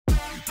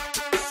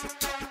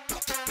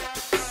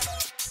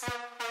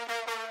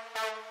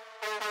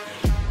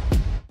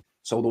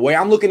So the way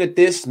I'm looking at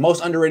this,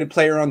 most underrated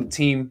player on the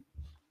team,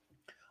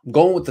 I'm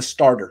going with the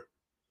starter,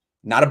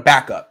 not a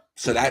backup.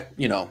 So that,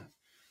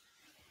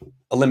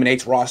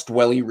 eliminates Ross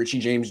Dwelley, Richie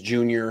James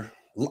Jr.,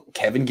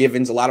 Kevin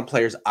Givens, a lot of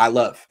players I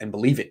love and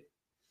believe it.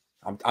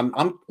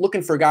 I'm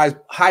looking for guys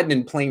hiding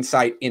in plain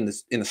sight in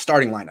the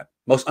starting lineup.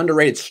 Most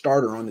underrated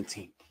starter on the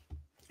team.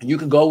 You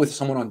could go with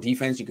someone on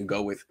defense. You could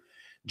go with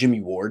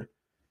Jimmy Ward.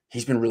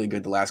 He's been really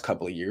good the last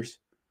couple of years.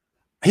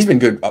 He's been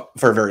good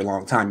for a very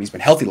long time. He's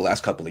been healthy the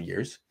last couple of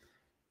years.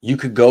 You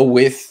could go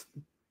with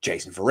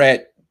Jason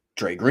Verrett,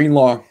 Dre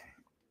Greenlaw.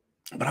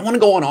 But I want to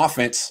go on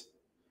offense.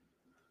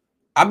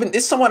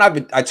 It's someone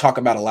I talk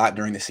about a lot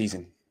during the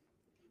season.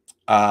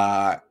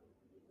 I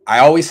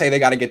always say they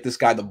got to get this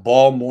guy the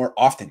ball more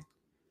often.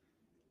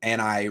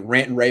 And I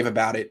rant and rave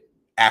about it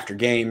after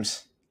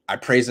games. I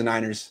praise the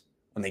Niners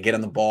when they get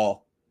on the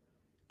ball.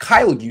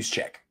 Kyle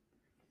Juszczyk,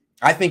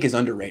 I think, is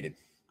underrated,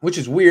 which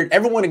is weird.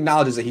 Everyone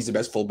acknowledges that he's the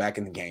best fullback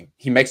in the game.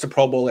 He makes the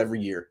Pro Bowl every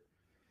year.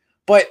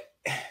 But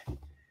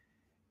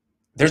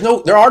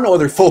there are no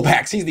other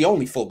fullbacks. He's the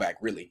only fullback,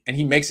 really. And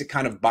he makes it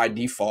kind of by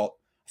default.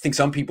 I think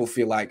some people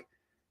feel like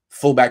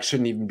fullback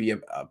shouldn't even be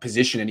a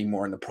position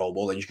anymore in the Pro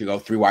Bowl, that you could go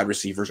 3 wide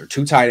receivers or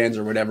 2 tight ends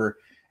or whatever,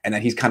 and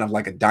that he's kind of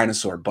like a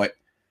dinosaur. But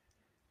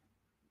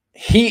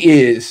he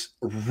is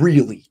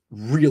really,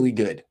 really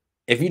good.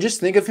 If you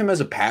just think of him as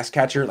a pass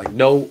catcher,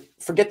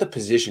 forget the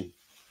position.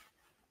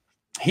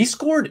 He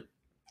scored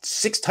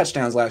 6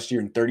 touchdowns last year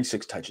and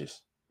 36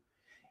 touches.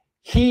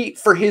 He,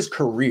 for his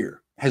career,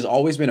 has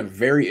always been a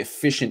very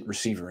efficient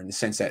receiver in the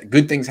sense that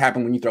good things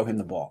happen when you throw him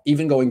the ball,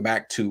 even going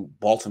back to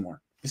Baltimore.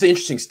 It's an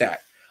interesting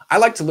stat. I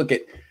like to look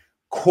at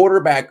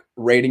quarterback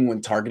rating when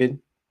targeted.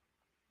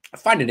 I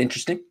find it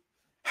interesting.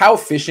 How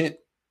efficient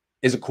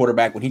is a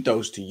quarterback when he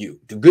throws to you?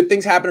 Do good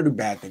things happen or do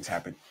bad things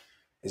happen?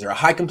 Is there a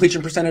high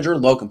completion percentage or a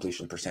low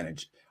completion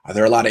percentage? Are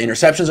there a lot of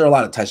interceptions or a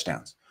lot of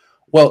touchdowns?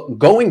 Well,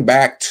 going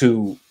back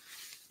to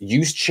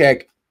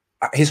Juszczyk,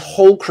 his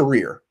whole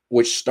career,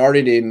 which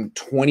started in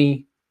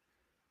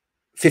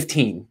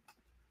 2015,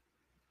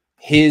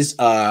 his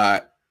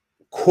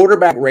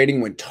quarterback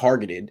rating when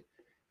targeted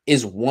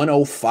is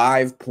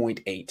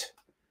 105.8.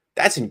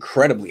 That's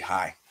incredibly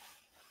high.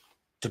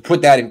 To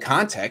put that in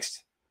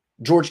context,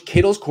 George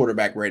Kittle's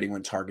quarterback rating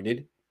when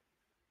targeted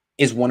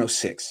is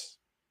 106.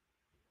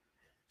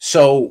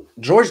 So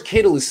George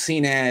Kittle is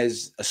seen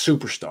as a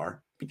superstar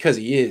because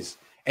he is.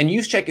 And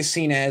Juszczyk is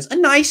seen as a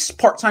nice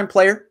part-time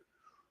player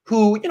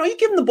who, you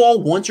give him the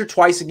ball once or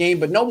twice a game,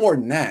 but no more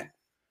than that.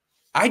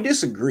 I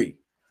disagree.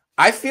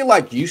 I feel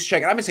like Juszczyk,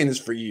 and I've been saying this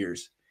for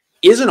years,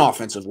 is an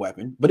offensive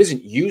weapon, but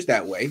isn't used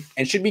that way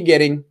and should be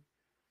getting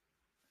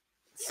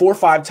 4 or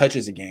 5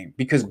 touches a game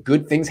because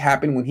good things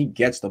happen when he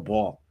gets the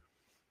ball.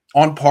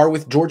 On par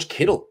with George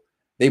Kittle.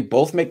 They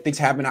both make things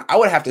happen. I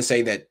would have to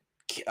say that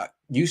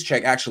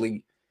Juszczyk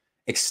actually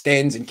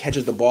extends and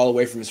catches the ball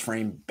away from his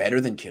frame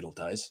better than Kittle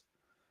does.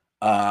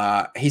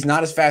 He's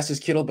not as fast as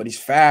Kittle, but he's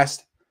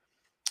fast.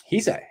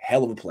 He's a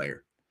hell of a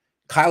player.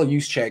 Kyle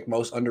Juszczyk,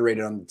 most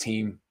underrated on the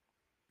team.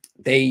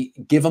 They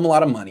give him a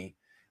lot of money.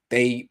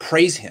 They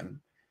praise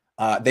him.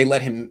 They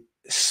let him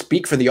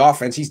speak for the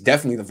offense. He's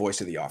definitely the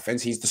voice of the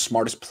offense. He's the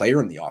smartest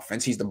player in the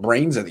offense. He's the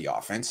brains of the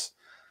offense.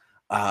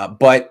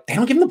 But they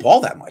don't give him the ball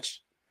that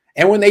much.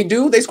 And when they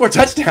do, they score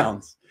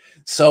touchdowns.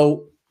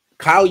 So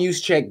Kyle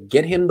Juszczyk,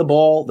 get him the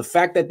ball. The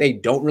fact that they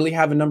don't really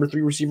have a number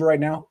 3 receiver right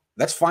now,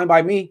 that's fine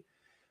by me,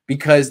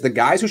 because the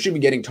guys who should be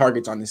getting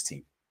targets on this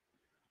team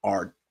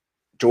are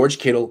George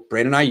Kittle,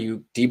 Brandon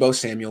Ayuk, Deebo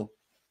Samuel,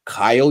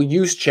 Kyle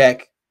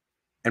Juszczyk,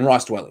 and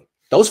Ross Dwelley.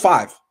 Those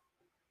 5.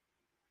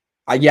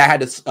 I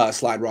had to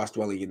slide Ross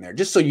Dwelley in there.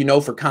 Just so you know,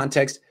 for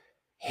context,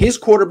 his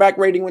quarterback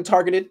rating when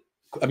targeted,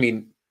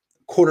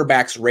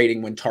 quarterback's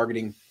rating when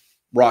targeting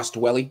Ross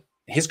Dwelley,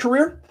 his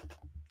career,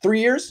 3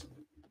 years,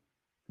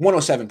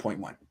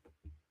 107.1.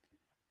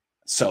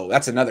 So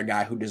that's another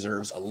guy who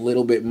deserves a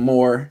little bit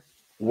more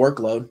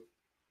workload.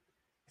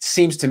 It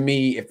seems to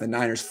me if the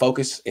Niners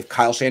if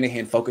Kyle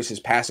Shanahan focuses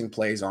passing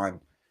plays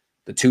on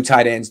the 2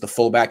 tight ends, the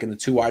fullback, and the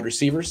 2 wide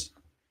receivers,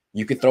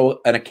 you could throw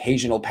an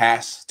occasional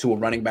pass to a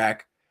running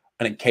back,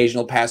 an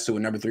occasional pass to a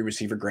number 3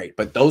 receiver, great.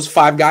 But those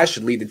 5 guys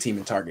should lead the team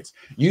in targets.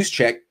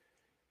 Juszczyk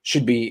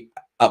should be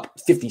up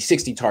 50,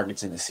 60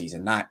 targets in the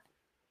season, not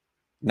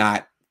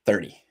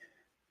 30.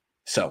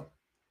 So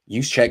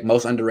Juszczyk,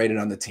 most underrated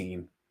on the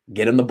team.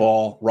 Get him the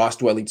ball. Ross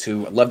Dwelley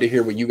too. I'd love to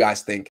hear what you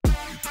guys think.